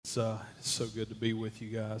It's so good to be with you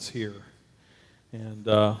guys here. And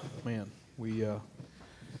man, we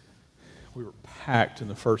were packed in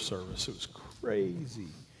the first service. It was crazy.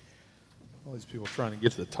 All these people trying to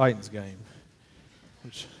get to the Titans game.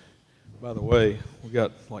 Which, by the way, we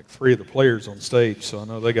got like 3 of the players on stage, so I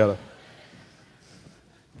know they got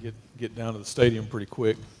to get down to the stadium pretty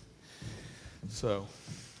quick. So,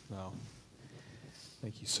 no,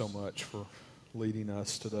 thank you so much for leading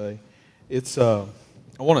us today.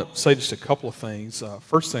 I want to say just a couple of things.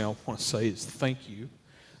 First thing I want to say is thank you.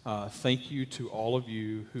 Thank you to all of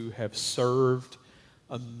you who have served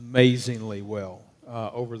amazingly well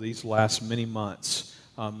over these last many months.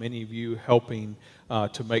 Many of you helping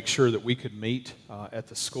to make sure that we could meet at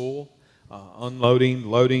the school, unloading,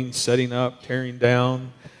 loading, setting up, tearing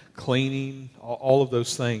down, cleaning, all of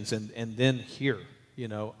those things. And then here,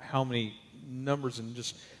 how many numbers and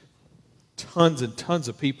just tons and tons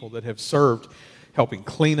of people that have served helping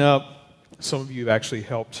clean up. Some of you have actually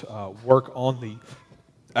helped work on the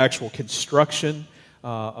actual construction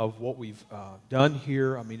of what we've done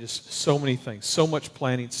here. I mean, just so many things, so much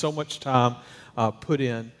planning, so much time put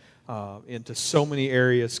into so many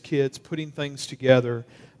areas, kids putting things together,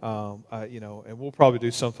 and we'll probably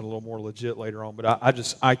do something a little more legit later on, but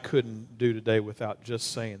I couldn't do today without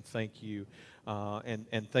just saying thank you.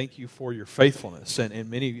 And thank you for your faithfulness. And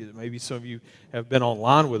many of you, maybe some of you have been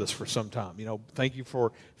online with us for some time. Thank you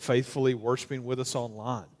for faithfully worshiping with us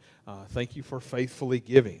online. Thank you for faithfully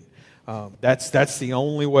giving. That's the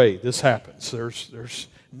only way this happens. There's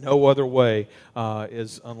no other way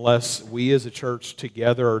is unless we as a church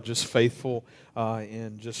together are just faithful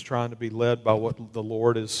in just trying to be led by what the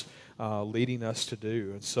Lord is leading us to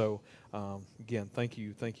do. And so, again, thank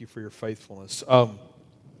you for your faithfulness.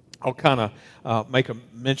 I'll kind of make a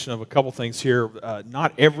mention of a couple things here.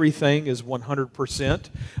 Not everything is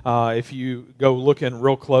 100%. If you go looking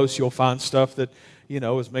real close, you'll find stuff that,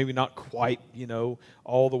 is maybe not quite,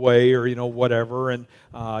 all the way or, whatever. And,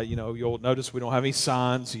 you'll notice we don't have any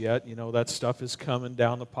signs yet. That stuff is coming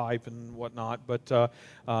down the pipe and whatnot. But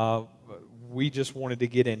we just wanted to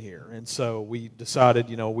get in here. And so we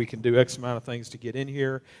decided, we can do X amount of things to get in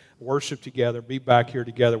here, worship together, be back here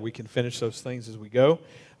together. We can finish those things as we go.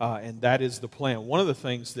 And that is the plan. One of the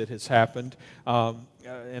things that has happened,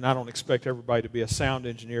 and I don't expect everybody to be a sound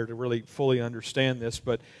engineer to really fully understand this,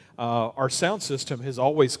 but our sound system has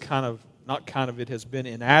always it has been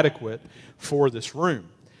inadequate for this room.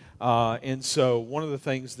 And so one of the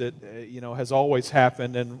things that, has always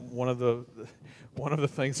happened, and one of the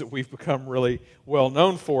things that we've become really well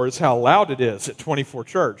known for is how loud it is at 24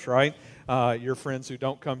 Church, right? Your friends who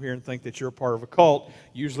don't come here and think that you're a part of a cult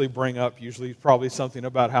usually bring up probably something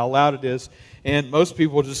about how loud it is. And most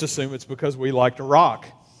people just assume it's because we like to rock.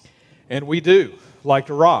 And we do like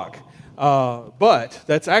to rock. But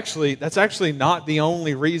that's actually not the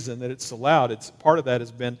only reason that it's so loud. Part of that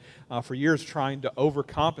has been for years trying to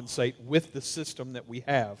overcompensate with the system that we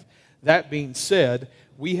have. That being said,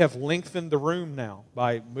 we have lengthened the room now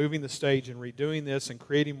by moving the stage and redoing this and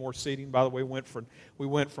creating more seating. By the way, we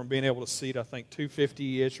went from being able to seat, I think,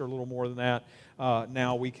 250-ish or a little more than that.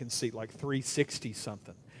 Now we can seat like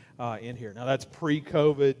 360-something in here. Now that's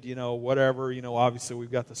pre-COVID, whatever. Obviously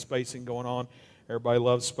we've got the spacing going on. Everybody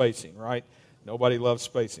loves spacing, right? Nobody loves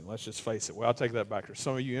spacing. Let's just face it. Well, I'll take that back. There's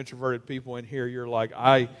some of you introverted people in here, you're like,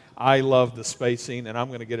 I love the spacing, and I'm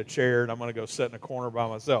going to get a chair, and I'm going to go sit in a corner by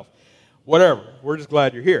myself. Whatever. We're just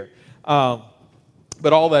glad you're here.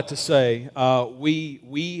 But all that to say,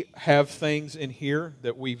 we have things in here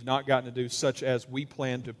that we've not gotten to do, such as we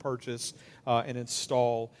plan to purchase and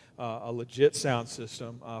install a legit sound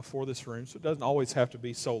system for this room. So it doesn't always have to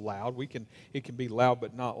be so loud. It can be loud,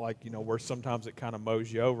 but not like, where sometimes it kind of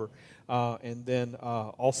mows you over. And then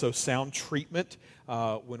also sound treatment.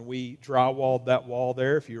 When we drywalled that wall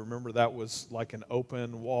there, if you remember, that was like an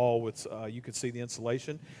open wall with you could see the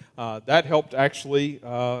insulation. That helped actually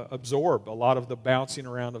absorb a lot of the bouncing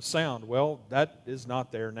around of sound. Well, that is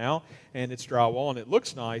not there now, and it's drywall, and it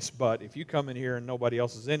looks nice, but if you come in here and nobody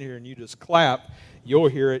else is in here and you just clap, you'll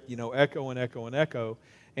hear it, echo and echo and echo.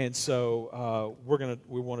 And so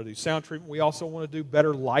we want to do sound treatment. We also want to do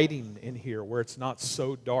better lighting in here where it's not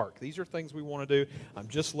so dark. These are things we want to do. I'm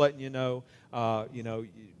just letting you know,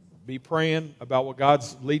 be praying about what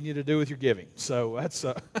God's leading you to do with your giving. So that's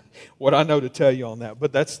what I know to tell you on that.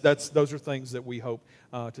 But those are things that we hope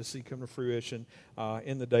to see come to fruition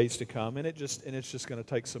in the days to come. And it's just going to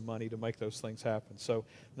take some money to make those things happen. So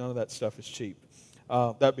none of that stuff is cheap.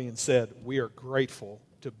 That being said, we are grateful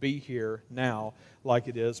to be here now like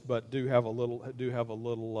it is, but do have a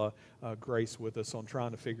little grace with us on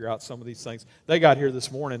trying to figure out some of these things. They got here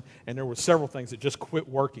this morning, and there were several things that just quit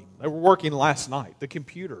working. They were working last night. The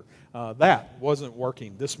computer, that wasn't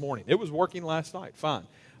working this morning. It was working last night, fine.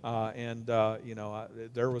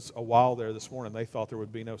 There was a while there this morning they thought there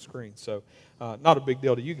would be no screen. So not a big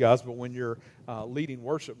deal to you guys, but when you're leading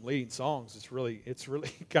worship and leading songs, it's really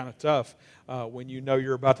kind of tough when you know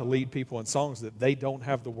you're about to lead people in songs that they don't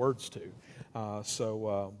have the words to.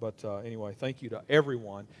 Anyway, thank you to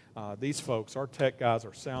everyone. These folks, our tech guys,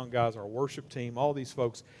 our sound guys, our worship team, all these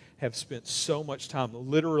folks have spent so much time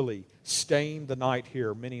literally staying the night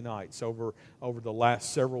here many nights over the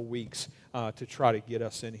last several weeks to try to get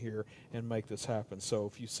us in here and make this happen. So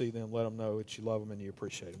if you see them, let them know that you love them and you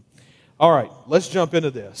appreciate them. All right, let's jump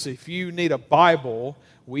into this. If you need a Bible,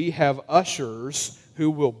 we have ushers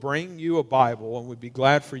who will bring you a Bible, and we'd be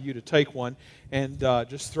glad for you to take one. And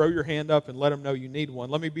just throw your hand up and let them know you need one.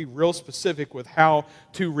 Let me be real specific with how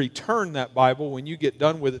to return that Bible when you get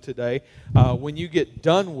done with it today. When you get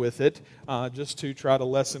done with it, just to try to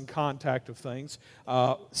lessen contact of things,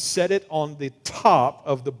 set it on the top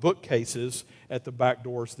of the bookcases at the back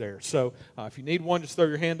doors there. So if you need one, just throw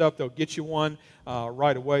your hand up. They'll get you one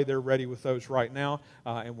right away. They're ready with those right now.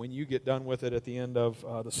 And when you get done with it at the end of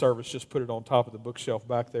the service, just put it on top of the bookshelf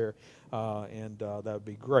back there. That would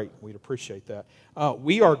be great. We'd appreciate that.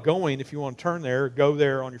 We are going, if you want to turn there, go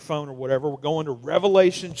there on your phone or whatever, we're going to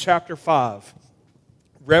Revelation chapter 5.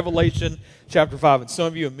 Revelation chapter 5. And some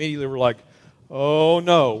of you immediately were like, oh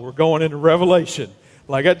no, we're going into Revelation.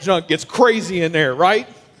 Like that junk gets crazy in there, right?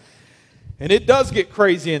 And it does get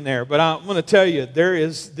crazy in there, but I'm going to tell you, there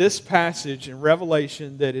is this passage in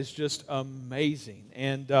Revelation that is just amazing.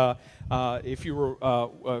 And if you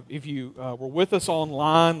were with us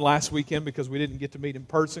online last weekend, because we didn't get to meet in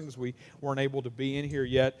person because we weren't able to be in here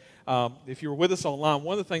yet, if you were with us online,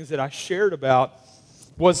 one of the things that I shared about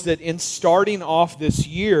was that in starting off this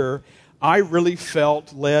year, I really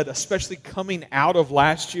felt led, especially coming out of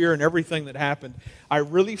last year and everything that happened, I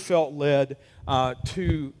really felt led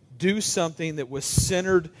to do something that was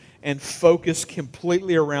centered and focused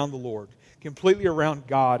completely around the Lord, completely around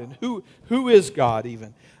God, and who is God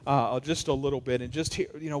even, just a little bit, and just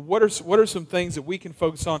what are some things that we can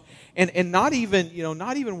focus on, and not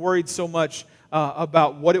even worried so much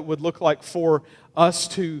about what it would look like for us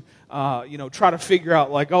to try to figure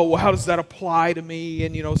out like, oh, well, how does that apply to me,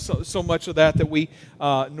 and so much of that we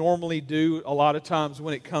normally do a lot of times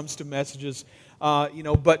when it comes to messages,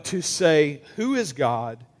 but to say, who is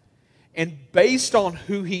God? And based on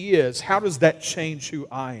who He is, how does that change who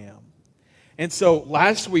I am? And so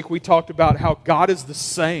last week we talked about how God is the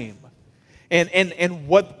same, and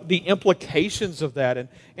what the implications of that,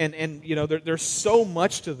 and there's so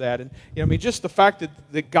much to that, and just the fact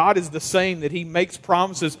that God is the same, that He makes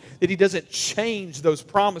promises, that He doesn't change those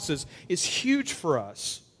promises, is huge for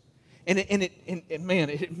us, and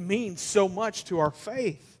it means so much to our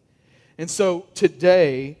faith. And so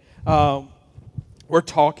today, we're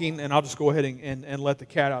talking, and I'll just go ahead and let the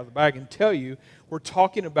cat out of the bag and tell you, we're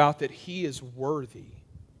talking about that He is worthy.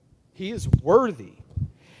 He is worthy.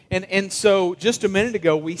 And so just a minute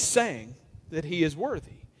ago, we sang that He is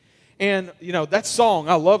worthy. And, that song,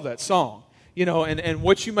 I love that song. And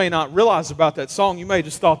what you may not realize about that song, you may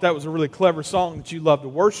just thought that was a really clever song that you love to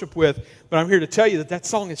worship with, but I'm here to tell you that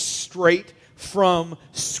song is straight from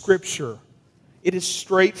Scripture. It is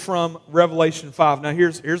straight from Revelation 5. Now,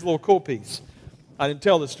 here's a little cool piece. I didn't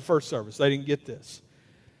tell this to first service. They didn't get this.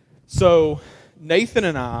 So Nathan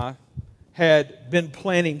and I had been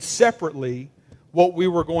planning separately what we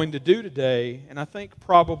were going to do today, and I think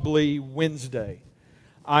probably Wednesday.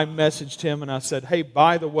 I messaged him and I said, hey,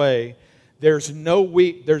 by the way, there's no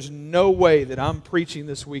way that I'm preaching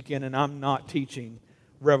this weekend and I'm not teaching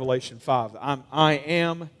Revelation 5. I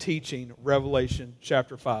am teaching Revelation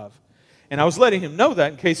chapter 5. And I was letting him know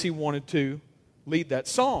that in case he wanted to lead that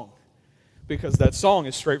song, because that song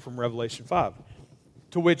is straight from Revelation 5.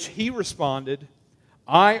 To which he responded,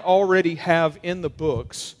 I already have in the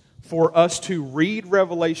books for us to read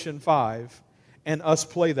Revelation 5 and us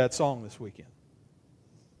play that song this weekend.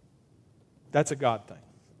 That's a God thing.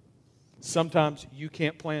 Sometimes you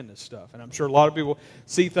can't plan this stuff. And I'm sure a lot of people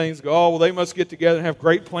see things and go, oh, well, they must get together and have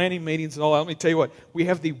great planning meetings and all that. Let me tell you what, we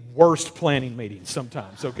have the worst planning meetings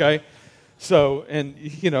sometimes, okay? So, and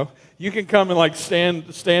you can come and like stand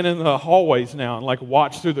in the hallways now and like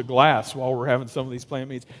watch through the glass while we're having some of these planning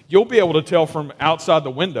meetings. You'll be able to tell from outside the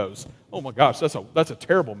windows, oh my gosh, that's a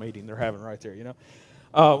terrible meeting they're having right there,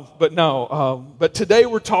 But today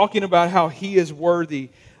we're talking about how He is worthy.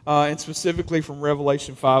 and specifically from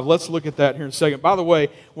Revelation 5. Let's look at that here in a second. By the way,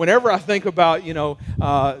 whenever I think about,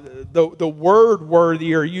 the word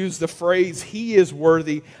worthy, or use the phrase, He is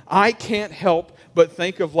worthy, I can't help but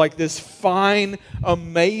think of like this fine,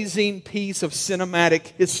 amazing piece of cinematic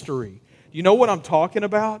history. You know what I'm talking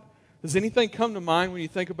about? Does anything come to mind when you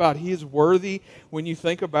think about He is worthy? When you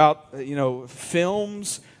think about,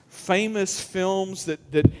 films, famous films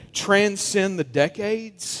that transcend the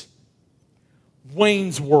decades?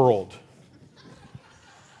 Wayne's World.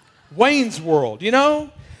 Wayne's World, and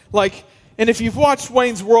if you've watched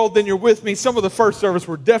Wayne's World, then you're with me. Some of the first service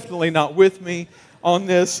were definitely not with me on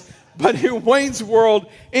this. But in Wayne's World,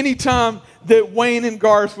 anytime that Wayne and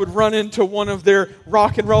Garth would run into one of their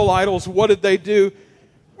rock and roll idols, what did they do?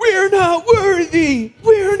 We're not worthy.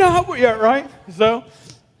 We're not worthy. Yeah, right? So,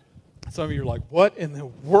 some of you are like, what in the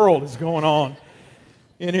world is going on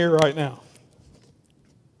in here right now?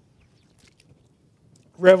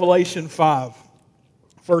 Revelation 5,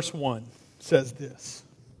 verse 1 says this.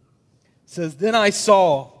 It says, "Then I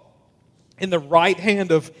saw in the right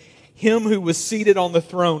hand of Him who was seated on the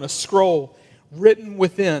throne a scroll written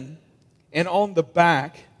within and on the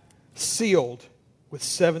back, sealed with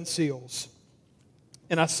 7 seals.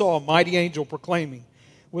 And I saw a mighty angel proclaiming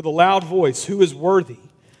with a loud voice, 'Who is worthy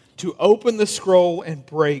to open the scroll and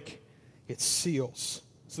break its seals?'"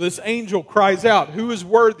 So this angel cries out, "Who is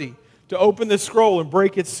worthy to open the scroll and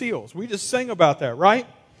break its seals?" We just sang about that, right?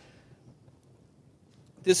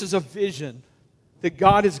 This is a vision that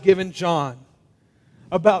God has given John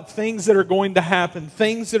about things that are going to happen,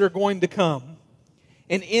 things that are going to come.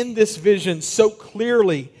 And in this vision, so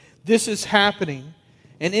clearly, this is happening.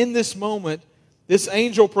 And in this moment, this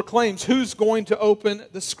angel proclaims who's going to open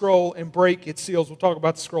the scroll and break its seals. We'll talk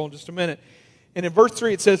about the scroll in just a minute. And in verse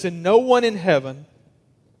 3 it says, "And no one in heaven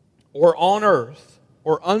or on earth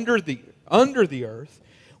or under the earth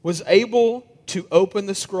was able to open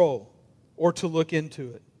the scroll or to look into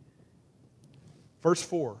it." Verse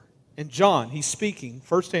 4. And John, he's speaking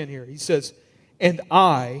firsthand here. He says, "And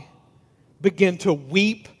I began to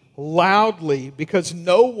weep loudly because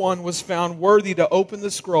no one was found worthy to open the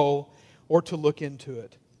scroll or to look into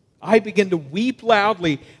it." I began to weep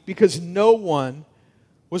loudly because no one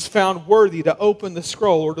was found worthy to open the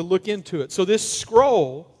scroll or to look into it. So this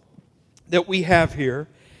scroll that we have here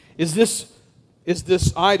is this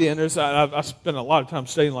idea, and I spent a lot of time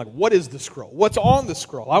studying, what is the scroll? What's on the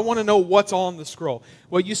scroll? I want to know what's on the scroll.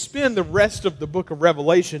 Well, you spend the rest of the book of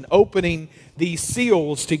Revelation opening these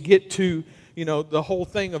seals to get to, the whole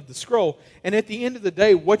thing of the scroll. And at the end of the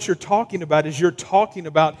day, what you're talking about is you're talking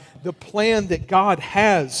about the plan that God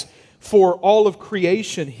has for all of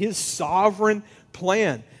creation, His sovereign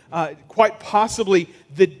plan. Quite possibly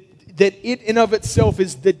that it in of itself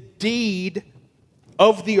is the deed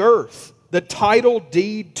of the earth. The title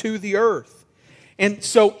deed to the earth. And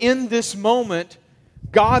so in this moment,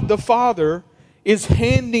 God the Father is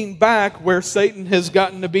handing back where Satan has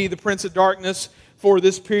gotten to be the prince of darkness for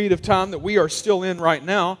this period of time that we are still in right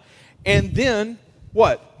now. And then,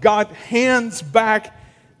 what? God hands back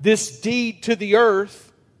this deed to the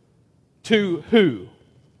earth to who?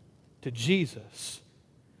 To Jesus.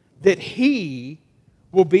 That He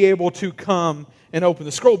will be able to come and open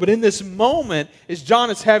the scroll. But in this moment, as John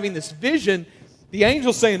is having this vision, the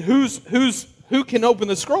angel's saying, who can open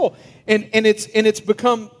the scroll? And it's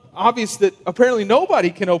become obvious that apparently nobody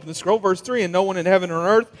can open the scroll. Verse 3, "And no one in heaven or on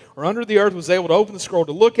earth or under the earth was able to open the scroll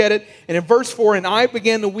to look at it." And in verse 4, "And I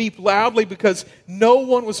began to weep loudly because no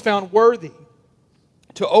one was found worthy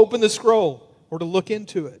to open the scroll or to look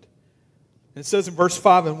into it." And it says in verse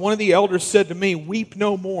 5, "And one of the elders said to me, 'Weep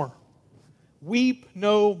no more. Weep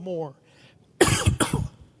no more.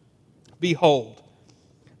 Behold,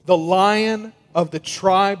 the Lion of the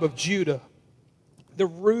tribe of Judah, the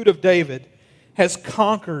root of David, has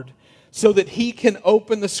conquered so that He can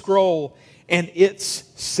open the scroll and its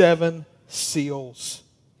 7 seals."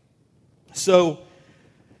 So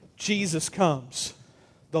Jesus comes,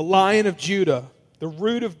 the Lion of Judah, the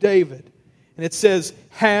root of David, and it says,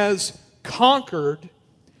 has conquered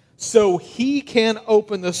so He can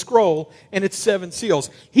open the scroll and its 7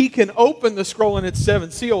 seals. He can open the scroll and its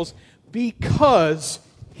 7 seals because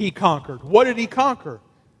He conquered. What did He conquer?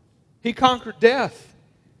 He conquered death.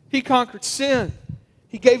 He conquered sin.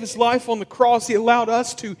 He gave His life on the cross. He allowed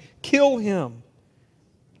us to kill Him.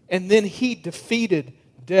 And then He defeated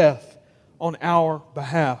death on our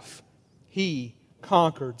behalf. He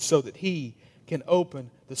conquered so that He can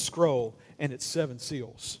open the scroll and its 7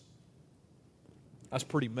 seals. That's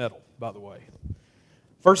pretty metal, by the way.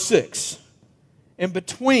 Verse 6, "And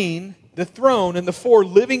between the throne and the 4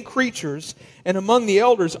 living creatures and among the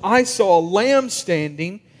elders, I saw a lamb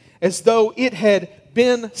standing, as though it had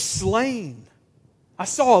been slain. I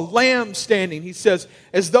saw a lamb standing, he says,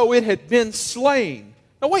 as though it had been slain.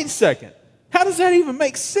 Now wait a second. How does that even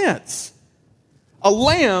make sense? A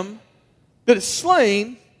lamb that is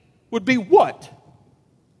slain would be what?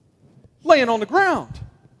 Laying on the ground.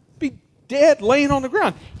 Be dead laying on the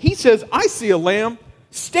ground. He says, I see a lamb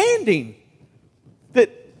standing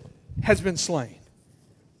that has been slain.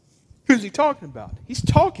 Who's he talking about? He's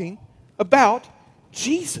talking about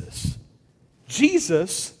Jesus.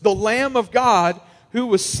 Jesus, the Lamb of God who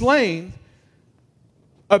was slain,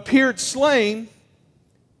 appeared slain,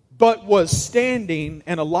 but was standing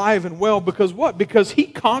and alive and well because what? Because he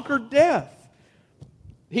conquered death.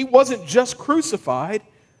 He wasn't just crucified.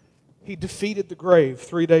 He defeated the grave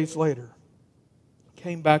 3 days later.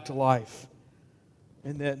 Came back to life.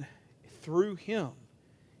 And then through him,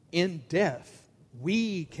 in death,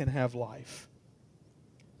 we can have life.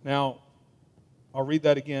 Now, I'll read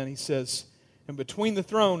that again. He says, and between the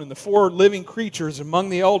throne and the four living creatures among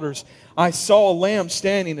the elders, I saw a lamb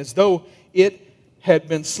standing as though it had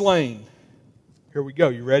been slain. Here we go.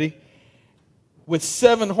 You ready? With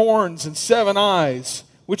 7 horns and 7 eyes,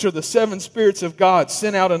 which are the 7 spirits of God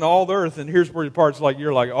sent out into all the earth. And here's where the part's like,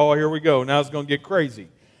 you're like, oh, here we go. Now it's going to get crazy.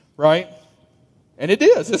 Right? And it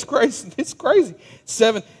is. It's crazy. It's crazy.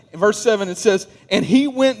 7, verse 7, it says, and he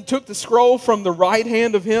went and took the scroll from the right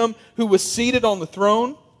hand of him who was seated on the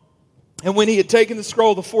throne. And when he had taken the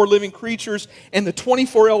scroll, the 4 living creatures and the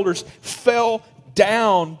 24 elders fell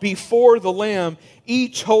down before the Lamb,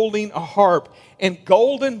 each holding a harp and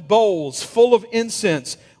golden bowls full of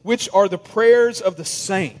incense, which are the prayers of the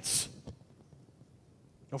saints.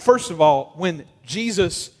 Now, first of all, when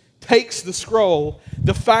Jesus takes the scroll,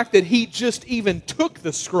 the fact that he just even took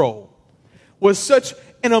the scroll was such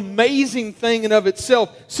an amazing thing in of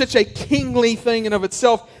itself, such a kingly thing in of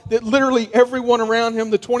itself, that literally everyone around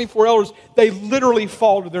him, the 24 elders, they literally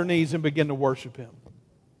fall to their knees and begin to worship him.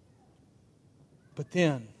 But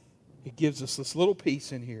then, it gives us this little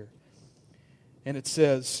piece in here. And it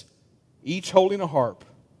says, each holding a harp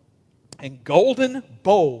and golden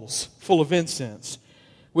bowls full of incense,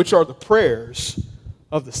 which are the prayers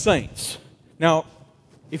of the saints. Now,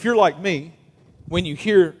 if you're like me, when you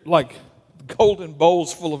hear like golden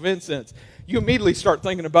bowls full of incense, you immediately start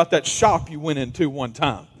thinking about that shop you went into one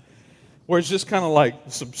time, where it's just kind of like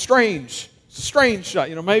some strange shot.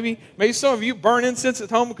 You know, maybe some of you burn incense at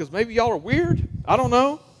home because maybe y'all are weird. I don't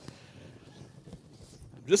know.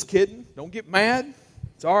 I'm just kidding. Don't get mad.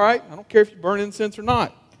 It's all right. I don't care if you burn incense or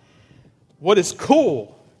not. What is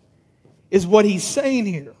cool is what he's saying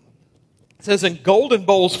here. It says, in golden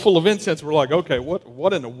bowls full of incense. We're like, okay,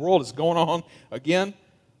 what in the world is going on? Again,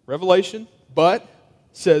 Revelation. But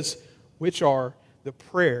says, which are the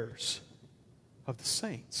prayers of the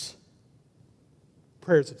saints.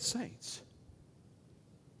 Prayers of the saints.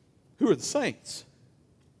 Who are the saints?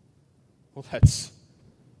 Well, that's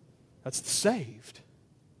the saved.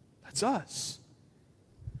 That's us.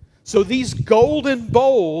 So these golden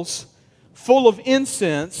bowls full of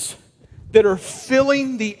incense that are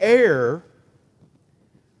filling the air,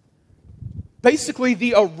 basically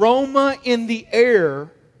the aroma in the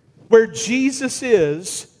air where Jesus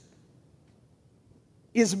is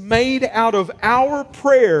made out of our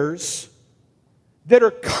prayers that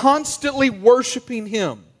are constantly worshiping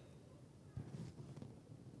him.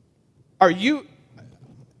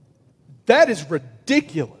 That is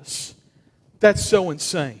ridiculous. That's so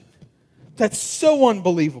insane. That's so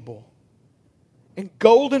unbelievable. And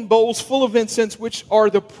golden bowls full of incense, which are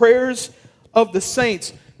the prayers of the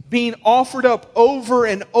saints, being offered up over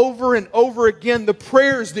and over and over again. The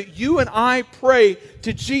prayers that you and I pray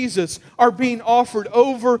to Jesus are being offered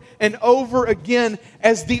over and over again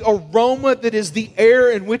as the aroma that is the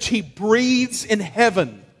air in which he breathes in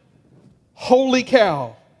heaven. Holy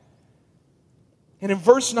cow. And in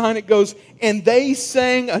verse 9 it goes, and they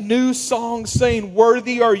sang a new song saying,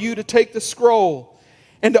 worthy are you to take the scroll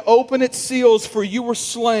and to open its seals, for you were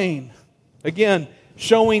slain. Again,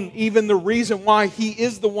 showing even the reason why he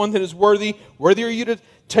is the one that is worthy. Worthy are you to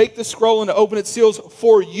take the scroll and to open its seals,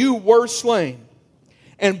 for you were slain.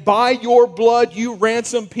 And by your blood you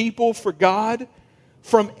ransomed people for God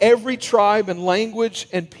from every tribe and language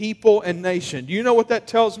and people and nation. Do you know what that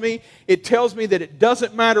tells me? It tells me that it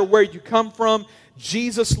doesn't matter where you come from.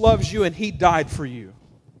 Jesus loves you and he died for you.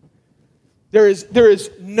 There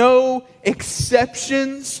is no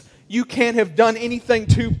exceptions. You can't have done anything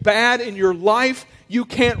too bad in your life. You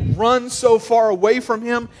can't run so far away from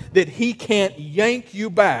him that he can't yank you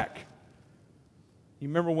back. You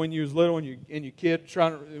remember when you was little and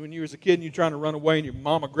when you was a kid and you're trying to run away and your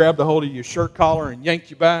mama grabbed a hold of your shirt collar and yanked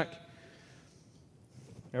you back?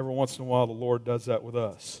 Every once in a while, the Lord does that with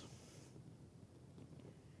us.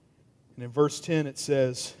 And in verse 10 it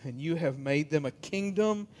says, "And you have made them a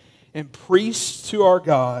kingdom and priests to our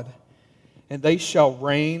God, and they shall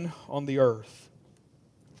reign on the earth."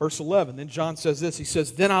 Verse 11, then John says this, he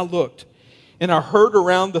says, "Then I looked, and I heard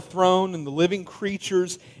around the throne and the living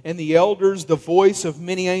creatures and the elders the voice of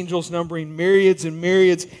many angels numbering myriads and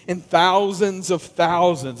myriads and thousands of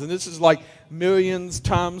thousands." And this is like millions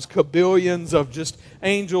times kabillions of just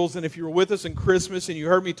angels. And if you were with us in Christmas and you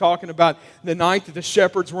heard me talking about the night that the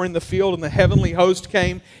shepherds were in the field and the heavenly host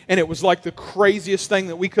came, and it was like the craziest thing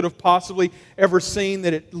that we could have possibly ever seen,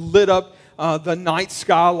 that it lit up the night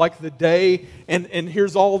sky like the day. And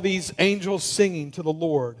here's all these angels singing to the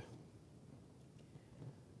Lord.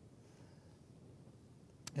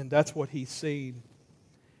 And that's what he's seen.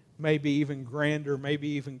 Maybe even grander, maybe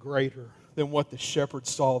even greater than what the shepherds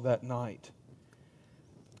saw that night.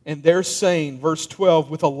 And they're saying, verse 12,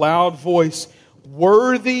 with a loud voice,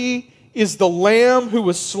 "Worthy is the Lamb who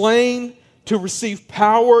was slain to receive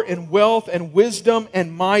power and wealth and wisdom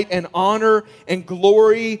and might and honor and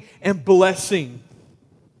glory and blessing."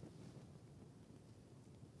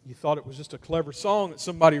 You thought it was just a clever song that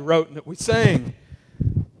somebody wrote and that we sang.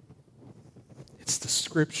 It's the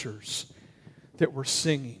Scriptures that we're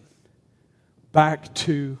singing back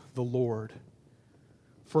to the Lord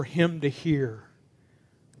for Him to hear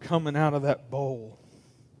coming out of that bowl.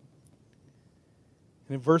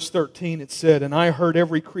 And in verse 13 it said, "And I heard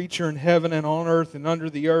every creature in heaven and on earth and under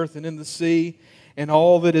the earth and in the sea and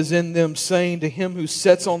all that is in them, saying, to Him who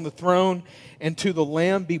sits on the throne and to the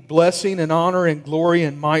Lamb be blessing and honor and glory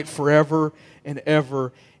and might forever and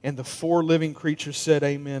ever." And the four living creatures said,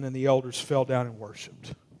 "Amen," and the elders fell down and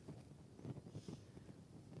worshipped.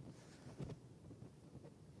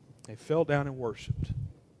 They fell down and worshipped.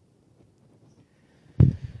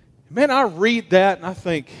 Man, I read that and I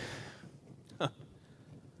think,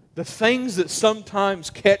 the things that sometimes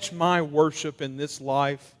catch my worship in this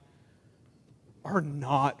life are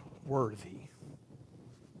not worthy.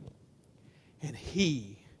 And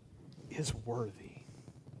He is worthy.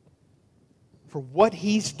 For what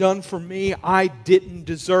He's done for me, I didn't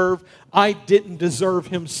deserve. I didn't deserve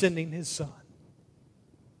Him sending His Son.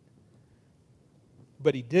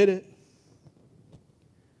 But He did it.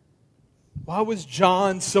 Why was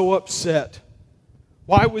John so upset?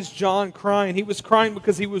 Why was John crying? He was crying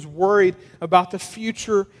because he was worried about the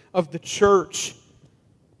future of the church.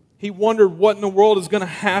 He wondered what in the world is going to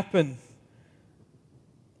happen.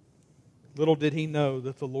 Little did he know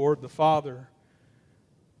that the Lord, the Father,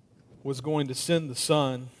 was going to send the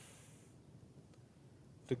Son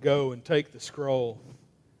to go and take the scroll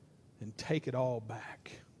and take it all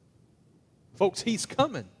back. Folks, He's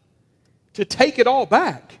coming to take it all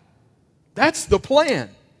back. That's the plan.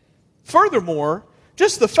 Furthermore,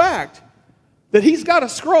 just the fact that He's got a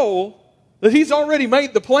scroll that He's already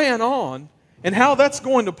made the plan on, and how that's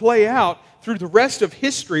going to play out through the rest of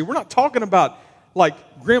history. We're not talking about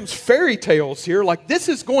like Grimm's fairy tales here. Like, this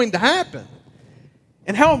is going to happen.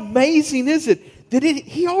 And how amazing is it that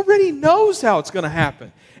He already knows how it's going to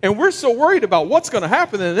happen. And we're so worried about what's going to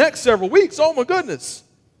happen in the next several weeks. Oh my goodness.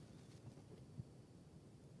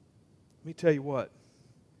 Let me tell you what.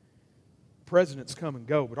 Presidents come and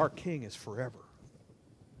go, but our King is forever.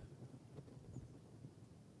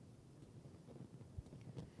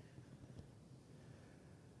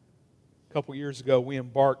 A couple years ago, we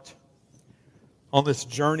embarked on this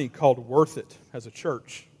journey called Worth It as a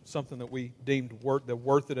church, something that we deemed the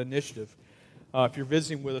Worth It Initiative. If you're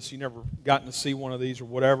visiting with us, you've never gotten to see one of these or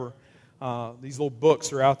whatever, these little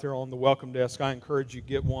books are out there on the welcome desk. I encourage you to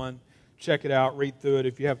get one. Check it out, read through it.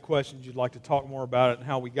 If you have questions, you'd like to talk more about it and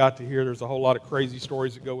how we got to here, there's a whole lot of crazy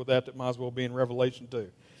stories that go with that might as well be in Revelation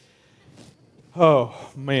too. Oh,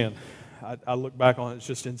 man. I look back on it, it's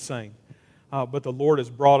just insane. But the Lord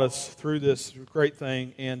has brought us through this great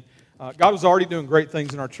thing, and God was already doing great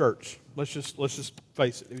things in our church. Let's just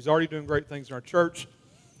face it. He was already doing great things in our church.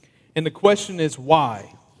 And the question is,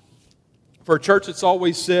 why? For a church that's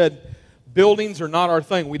always said, buildings are not our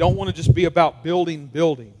thing. We don't want to just be about building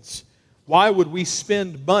buildings. Why would we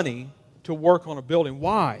spend money to work on a building?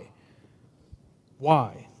 Why?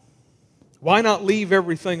 Why? Why not leave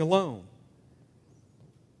everything alone?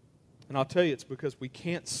 And I'll tell you, it's because we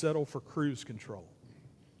can't settle for cruise control.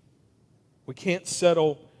 We can't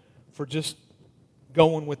settle for just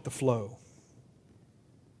going with the flow.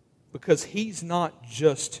 Because He's not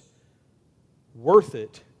just worth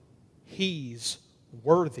it, He's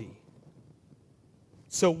worthy.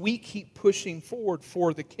 So we keep pushing forward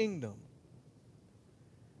for the kingdom.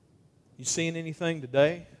 You seeing anything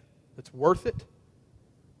today that's worth it?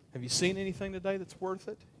 Have you seen anything today that's worth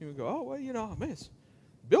it? You would go, oh, well, man, this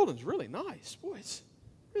building's really nice. Boy, it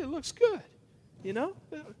really looks good.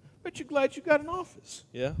 Bet you're glad you got an office.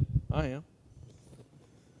 Yeah, I am.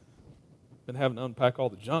 Been having to unpack all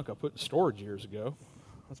the junk I put in storage years ago.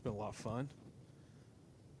 That's been a lot of fun.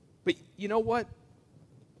 But you know what?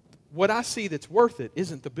 What I see that's worth it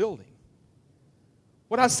isn't the building.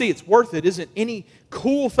 What I see that's worth it isn't any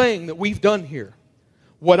cool thing that we've done here.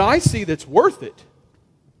 What I see that's worth it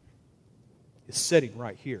is sitting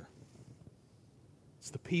right here. It's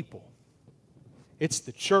the people. It's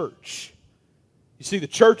the church. You see, the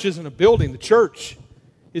church isn't a building. The church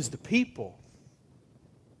is the people.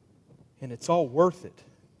 And it's all worth it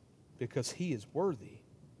because He is worthy.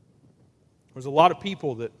 There's a lot of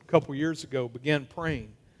people that a couple years ago began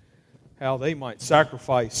praying how they might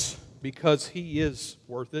sacrifice because He is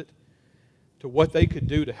worth it to what they could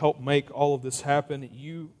do to help make all of this happen.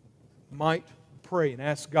 You might pray and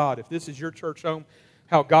ask God, if this is your church home,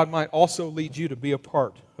 how God might also lead you to be a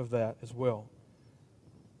part of that as well.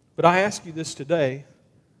 But I ask you this today,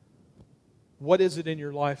 what is it in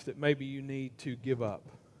your life that maybe you need to give up?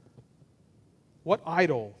 What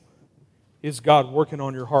idol is God working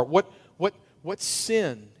on your heart? What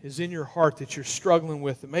sin is in your heart that you're struggling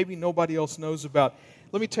with that maybe nobody else knows about?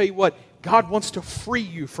 Let me tell you what, God wants to free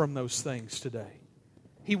you from those things today.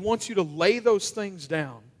 He wants you to lay those things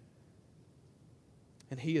down.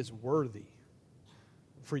 And He is worthy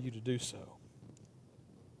for you to do so.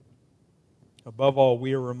 Above all,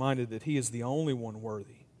 we are reminded that He is the only one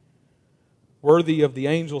worthy. Worthy of the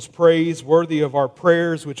angels' praise, worthy of our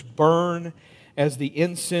prayers which burn as the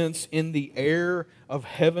incense in the air of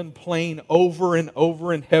heaven, playing over and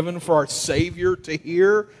over in heaven for our Savior to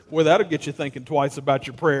hear. Boy, that'll get you thinking twice about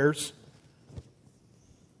your prayers.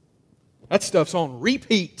 That stuff's on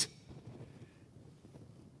repeat.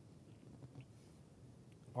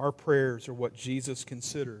 Our prayers are what Jesus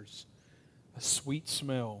considers a sweet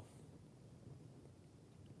smell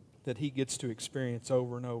that He gets to experience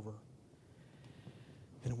over and over.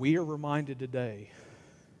 And we are reminded today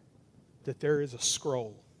that there is a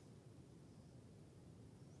scroll.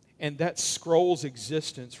 And that scroll's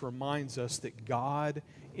existence reminds us that God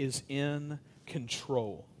is in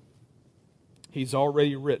control. He's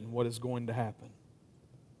already written what is going to happen.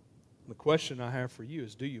 The question I have for you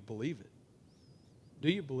is, do you believe it?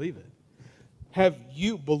 Do you believe it? Have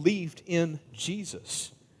you believed in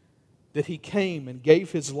Jesus? That He came and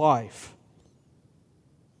gave His life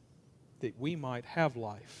that we might have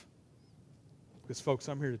life. Because folks,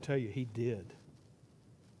 I'm here to tell you, He did.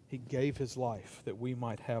 He gave His life that we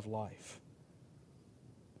might have life.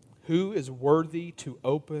 Who is worthy to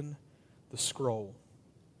open the scroll?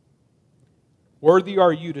 Worthy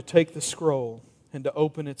are you to take the scroll and to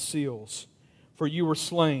open its seals. For you were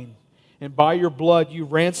slain, and by your blood you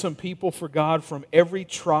ransomed people for God from every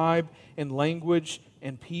tribe and language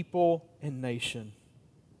and people and nation.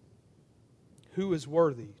 Who is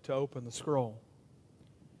worthy to open the scroll?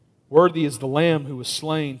 Worthy is the Lamb who was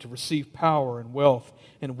slain to receive power and wealth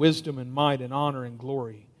and wisdom and might and honor and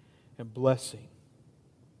glory and blessing.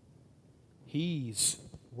 He's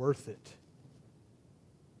worth it.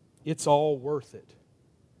 It's all worth it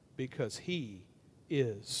because He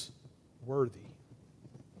is worthy.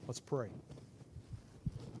 Let's pray.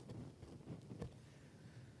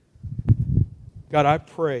 God, I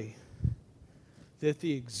pray that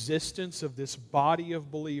the existence of this body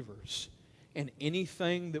of believers and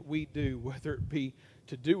anything that we do, whether it be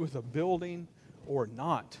to do with a building or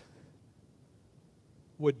not,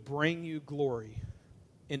 would bring You glory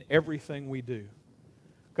in everything we do.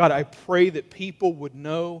 God, I pray that people would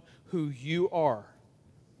know who You are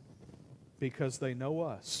because they know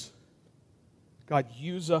us. God,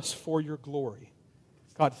 use us for Your glory.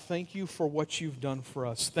 God, thank You for what You've done for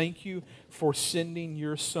us. Thank You for sending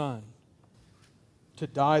Your Son to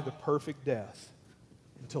die the perfect death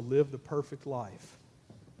and to live the perfect life,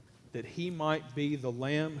 that He might be the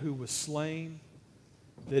Lamb who was slain,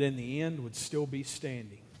 that in the end would still be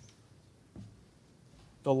standing.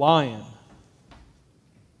 The Lion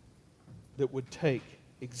that would take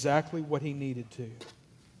exactly what He needed to.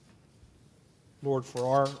 Lord, for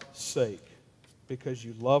our sake, because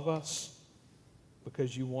You love us,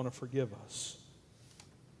 because You want to forgive us.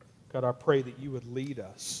 God, I pray that You would lead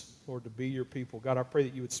us, Lord, to be Your people. God, I pray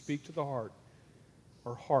that You would speak to the heart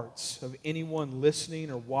or hearts of anyone listening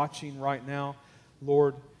or watching right now,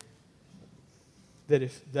 Lord, that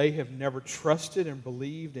if they have never trusted and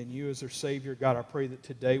believed in You as their Savior, God, I pray that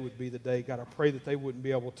today would be the day. God, I pray that they wouldn't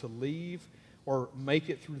be able to leave or make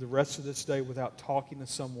it through the rest of this day without talking to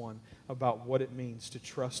someone about what it means to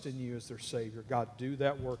trust in You as their Savior. God, do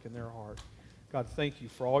that work in their heart. God, thank you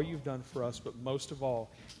for all you've done for us, but most of all,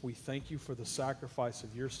 we thank you for the sacrifice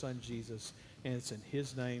of your Son, Jesus, and it's in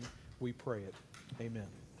his name we pray it.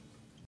 Amen.